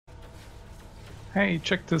Hey,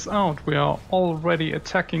 check this out, we are already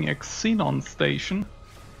attacking a Xenon station.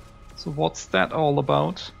 So what's that all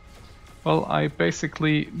about? Well, I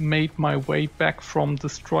basically made my way back from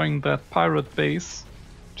destroying that pirate base.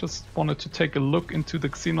 Just wanted to take a look into the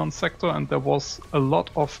Xenon sector, and there was a lot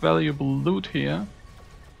of valuable loot here.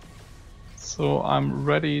 So I'm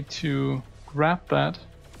ready to grab that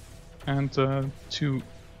and to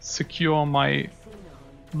secure my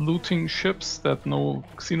looting ships that no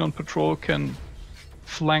Xenon patrol can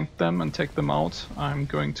flank them and take them out. I'm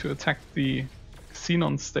going to attack the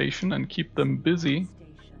Xenon station and keep them busy.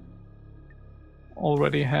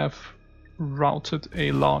 Already have routed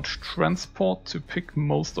a large transport to pick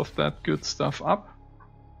most of that good stuff up.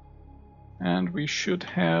 And we should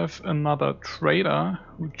have another trader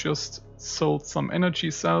who just sold some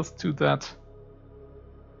energy cells to that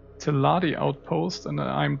Teladi outpost, and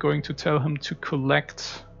I'm going to tell him to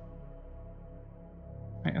collect.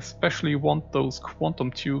 I especially want those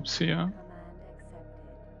quantum tubes here,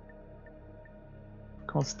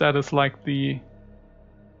 because that is like the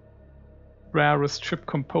rarest chip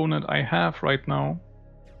component I have right now.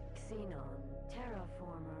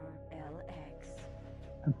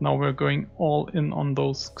 And now we're going all in on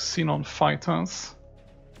those Xenon fighters.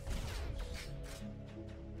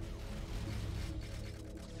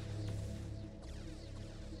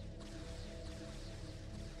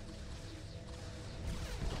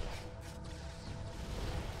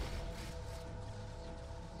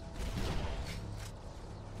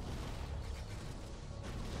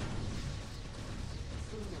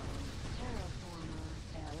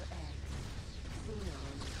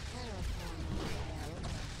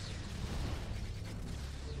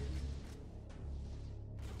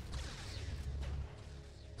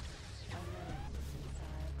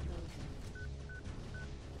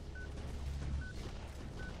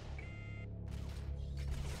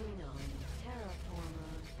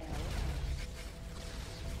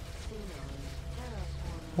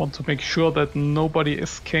 Want to make sure that nobody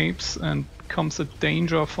escapes and becomes a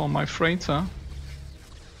danger for my freighter.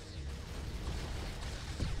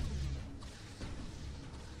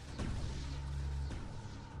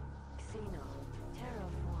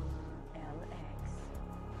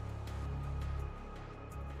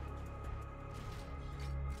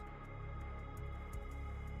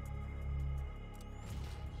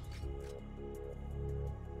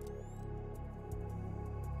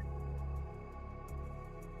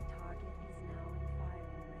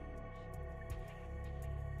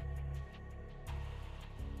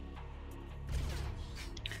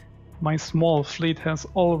 My small fleet has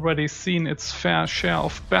already seen its fair share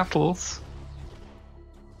of battles,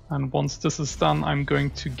 and once this is done I'm going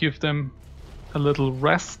to give them a little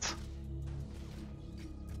rest.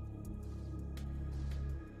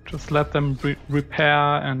 Just let them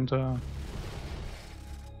repair, and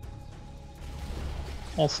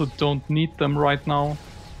also don't need them right now,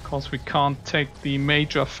 because we can't take the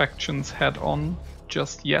major factions head on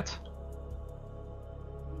just yet.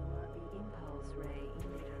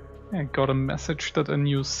 I got a message that a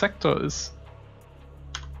new sector is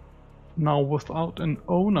now without an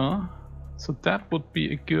owner, so that would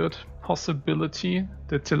be a good possibility.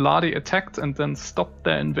 The Teladi attacked and then stopped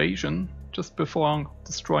their invasion just before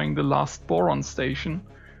destroying the last Boron station.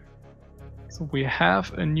 So we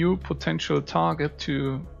have a new potential target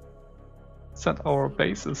to set our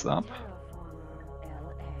bases up.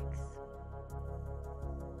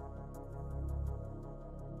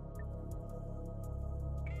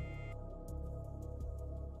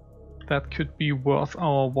 That could be worth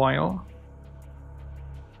our while.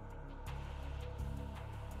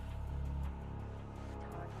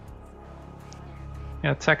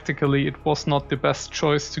 Yeah, tactically it was not the best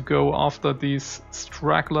choice to go after these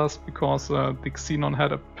stragglers, because the Xenon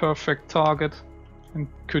had a perfect target and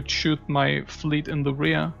could shoot my fleet in the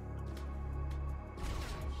rear.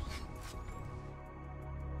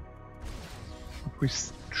 But we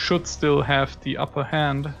should still have the upper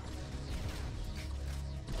hand.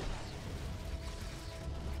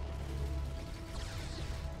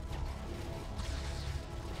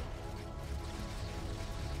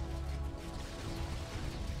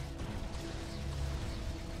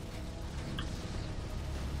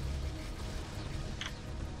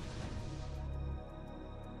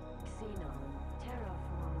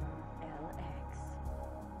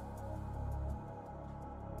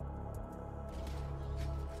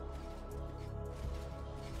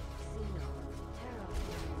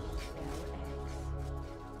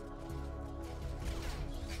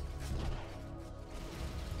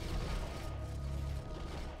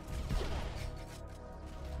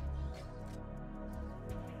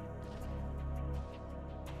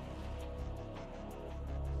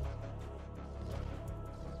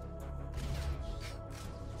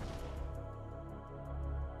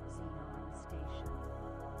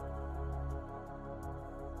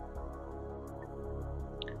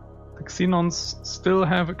 The Xenons still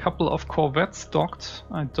have a couple of corvettes docked.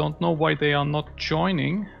 I don't know why they are not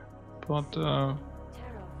joining, but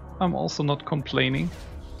I'm also not complaining.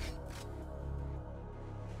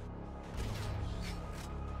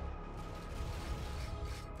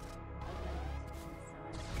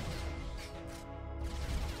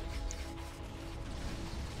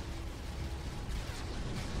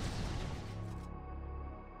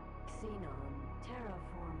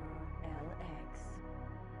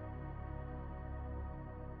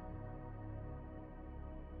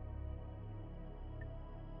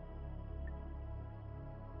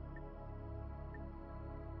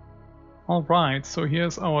 Alright, so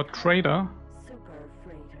here's our trader.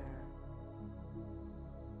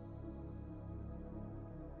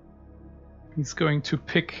 He's going to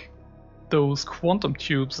pick those quantum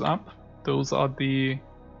tubes up. Those are the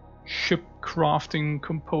ship crafting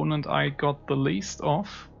component I got the least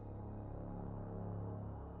of.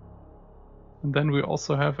 And then we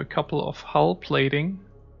also have a couple of hull plating.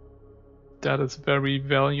 That is very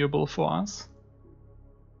valuable for us.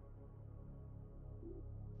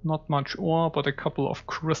 Not much ore, but a couple of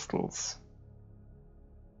crystals.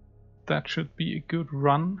 That should be a good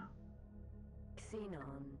run.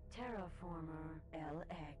 Xenon, Terraformer,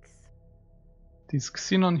 LX. These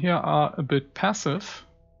Xenon here are a bit passive.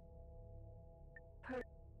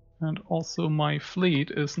 And also my fleet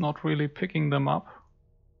is not really picking them up.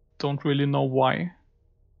 Don't really know why.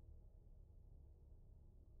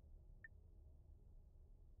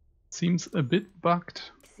 Seems a bit bugged.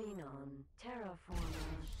 Xenon, Terraformer,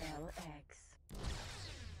 LX.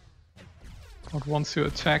 But once you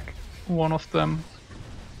attack one of them,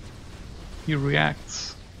 he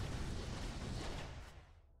reacts.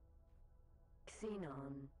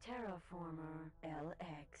 Xenon, Terraformer,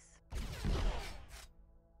 LX.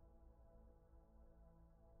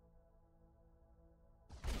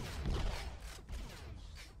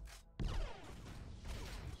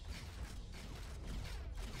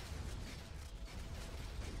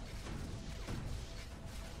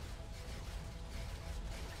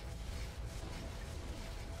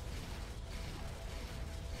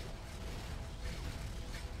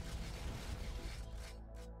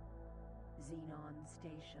 Xenon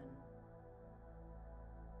Station.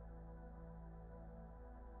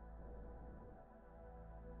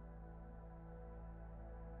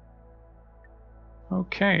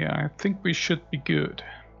 Okay, I think we should be good.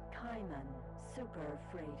 Kaiman, Super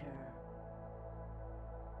Freighter.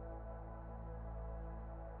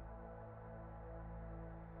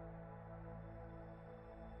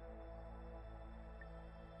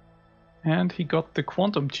 And he got the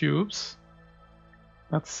quantum tubes.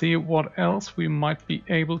 Let's see what else we might be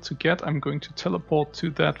able to get. I'm going to teleport to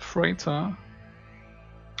that freighter.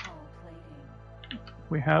 Hull plating.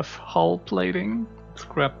 We have hull plating. Let's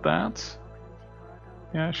grab that.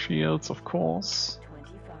 Yeah, shields, of course.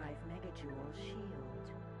 25 megajoule shield.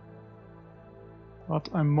 But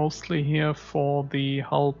I'm mostly here for the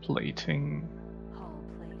hull plating. Hull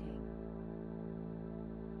plating.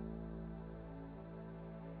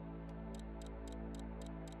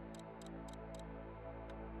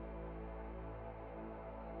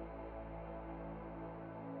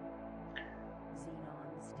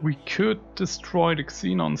 We could destroy the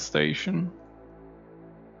Xenon station.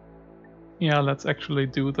 Yeah, let's actually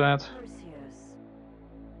do that. Perseus.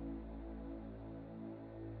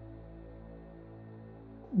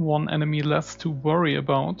 One enemy less to worry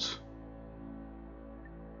about.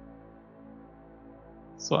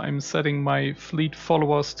 So I'm setting my fleet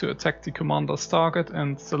followers to attack the commander's target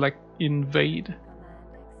and select invade. Command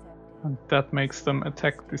accepted. And that makes them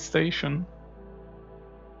attack the station.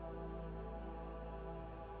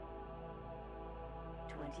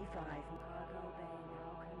 25 cargo bay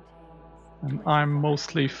now contains. And I'm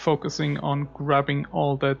mostly focusing on grabbing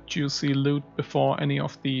all that juicy loot before any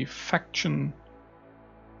of the faction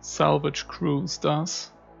salvage crews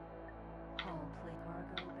does. Hull plate.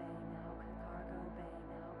 Cargo bay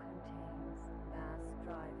now contains mass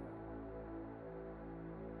driver.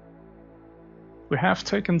 We have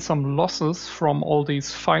taken some losses from all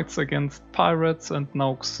these fights against pirates and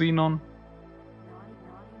now Xenon.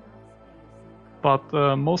 But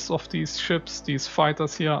most of these ships, these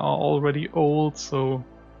fighters here, are already old, so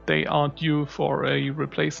they are due for a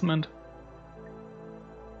replacement.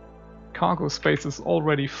 Cargo space is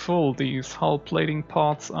already full. These hull plating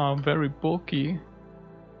parts are very bulky.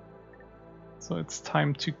 So it's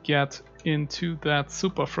time to get into that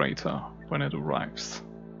super freighter when it arrives.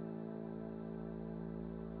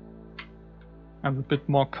 And a bit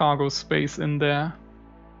more cargo space in there.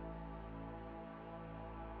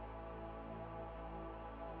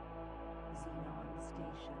 Xenon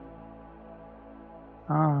Station.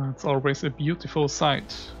 Ah, it's always a beautiful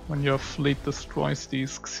sight when your fleet destroys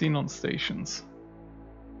these xenon stations.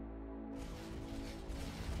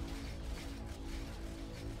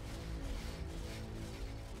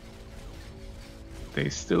 They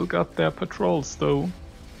still got their patrols though.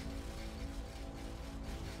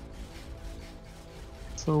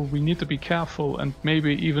 So we need to be careful and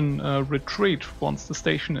maybe even retreat once the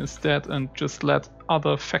station is dead and just let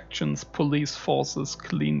other factions' police forces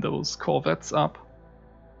clean those corvettes up.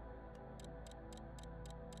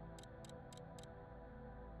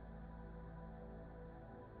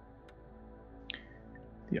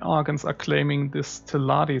 The Argons are claiming this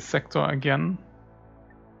Teladi sector again.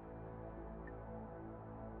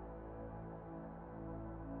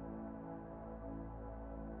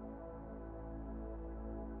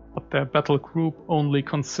 But their battle group only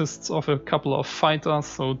consists of a couple of fighters,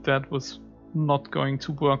 so that was not going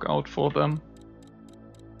to work out for them.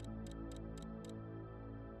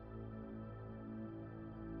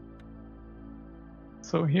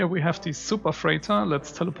 So here we have the super freighter,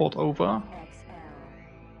 let's teleport over.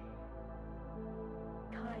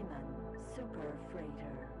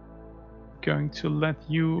 Going to let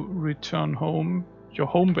you return home. Your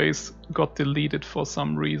home base got deleted for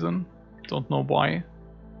some reason, don't know why.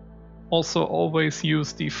 Also always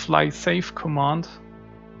use the fly safe command,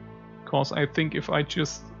 because I think if I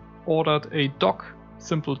just ordered a dock,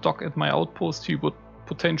 simple dock at my outpost, he would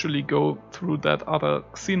potentially go through that other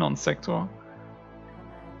xenon sector,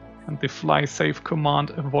 and the fly safe command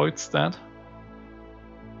avoids that.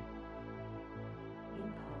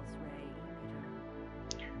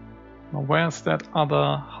 Now where's that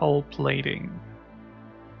other hull plating?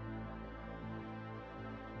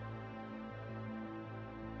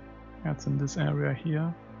 That's in this area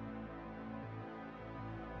here.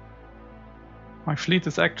 My fleet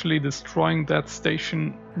is actually destroying that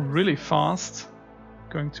station really fast.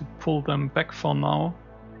 Going to pull them back for now.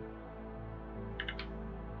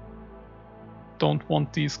 Don't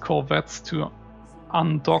want these corvettes to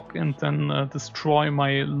undock and then destroy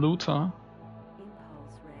my looter.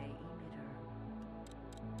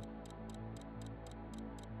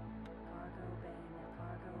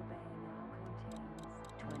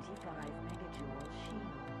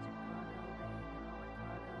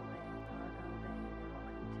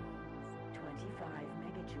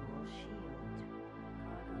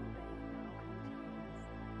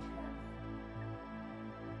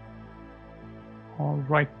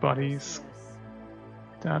 Alright buddies,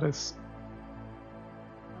 that is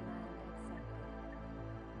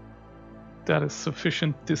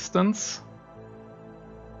sufficient distance,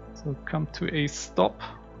 so come to a stop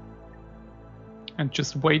and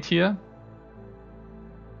just wait here.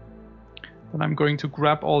 Then I'm going to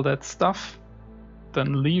grab all that stuff,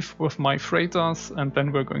 then leave with my freighters, and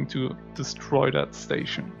then we're going to destroy that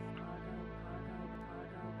station.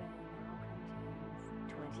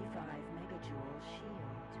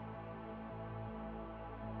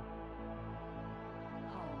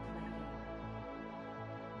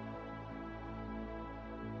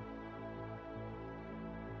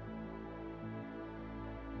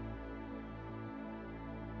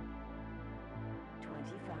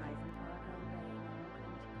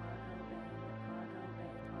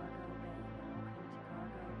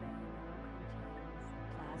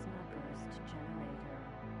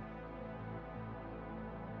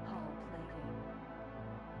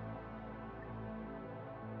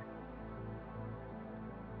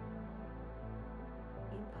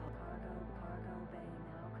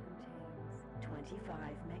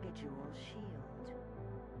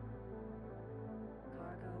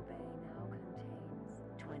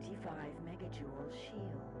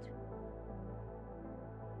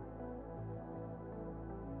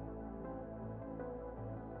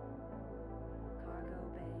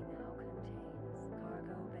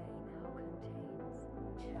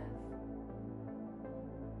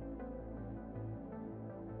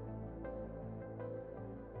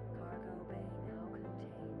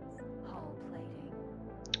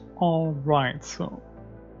 Alright, so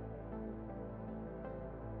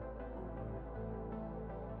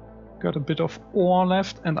got a bit of ore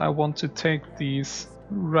left and I want to take these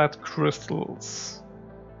red crystals,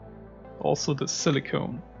 also the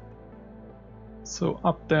silicone. So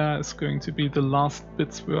up there is going to be the last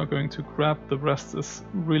bits we are going to grab, the rest is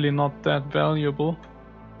really not that valuable.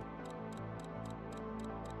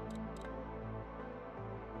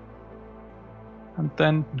 And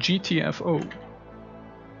then GTFO.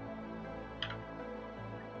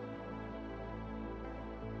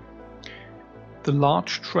 The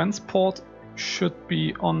large transport should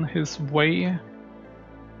be on his way.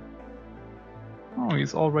 Oh,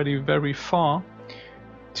 he's already very far.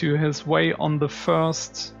 to his way on the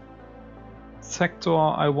first sector,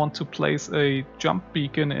 I want to place a jump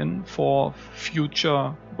beacon in for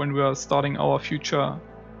future, when we are starting our future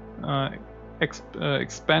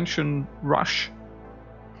expansion rush.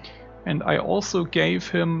 And I also gave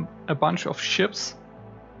him a bunch of ships.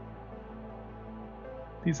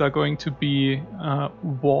 These are going to be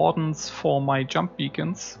wardens for my jump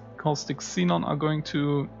beacons, because the Xenon are going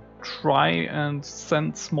to try and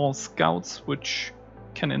send small scouts which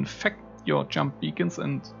can infect your jump beacons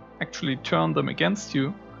and actually turn them against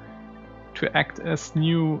you to act as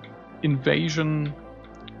new invasion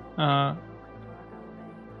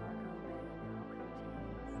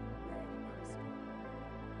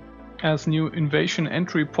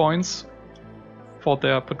entry points for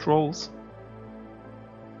their patrols.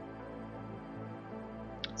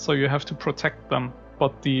 So you have to protect them,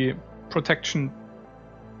 but the protection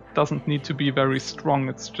doesn't need to be very strong.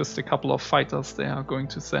 It's just a couple of fighters they are going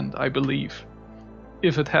to send, I believe,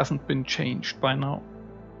 if it hasn't been changed by now.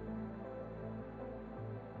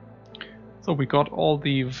 So we got all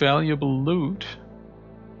the valuable loot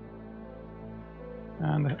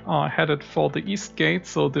and are headed for the east gate,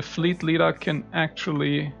 so the fleet leader can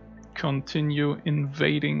actually continue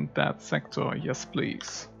invading that sector. Yes,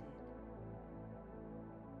 please.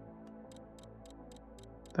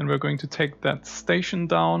 Then we're going to take that station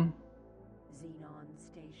down. Xenon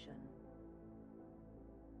station.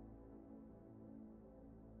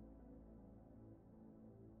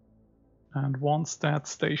 And once that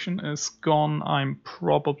station is gone, I'm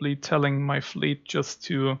probably telling my fleet just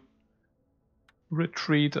to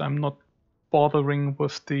retreat. I'm not bothering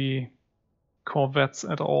with the corvettes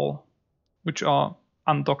at all, which are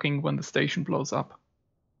undocking when the station blows up.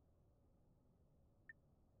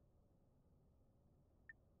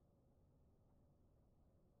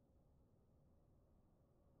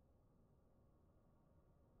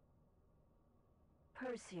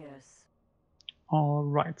 Perseus.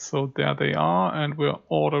 Alright, so there they are, and we're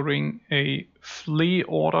ordering a flee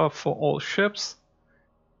order for all ships.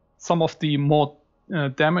 Some of the more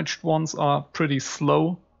damaged ones are pretty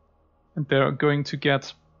slow, and they're going to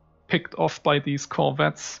get picked off by these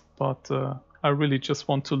corvettes, but I really just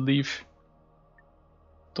want to leave.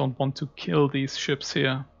 Don't want to kill these ships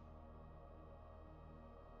here.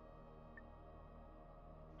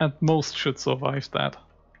 And most should survive that.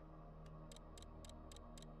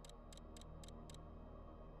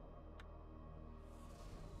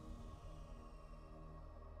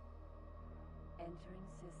 Entering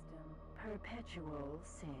system. Perpetual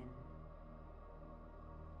sin.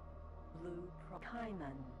 Blue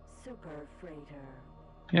Cayman Super Freighter.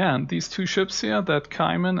 Yeah, and these two ships here, that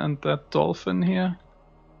Cayman and that Dolphin here,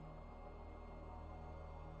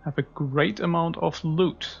 have a great amount of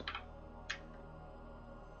loot.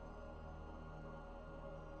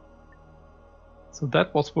 So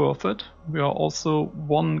that was worth it. We are also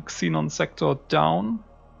one Xenon sector down.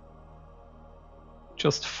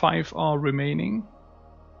 Just 5 are remaining.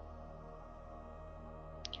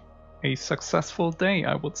 A successful day,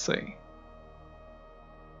 I would say.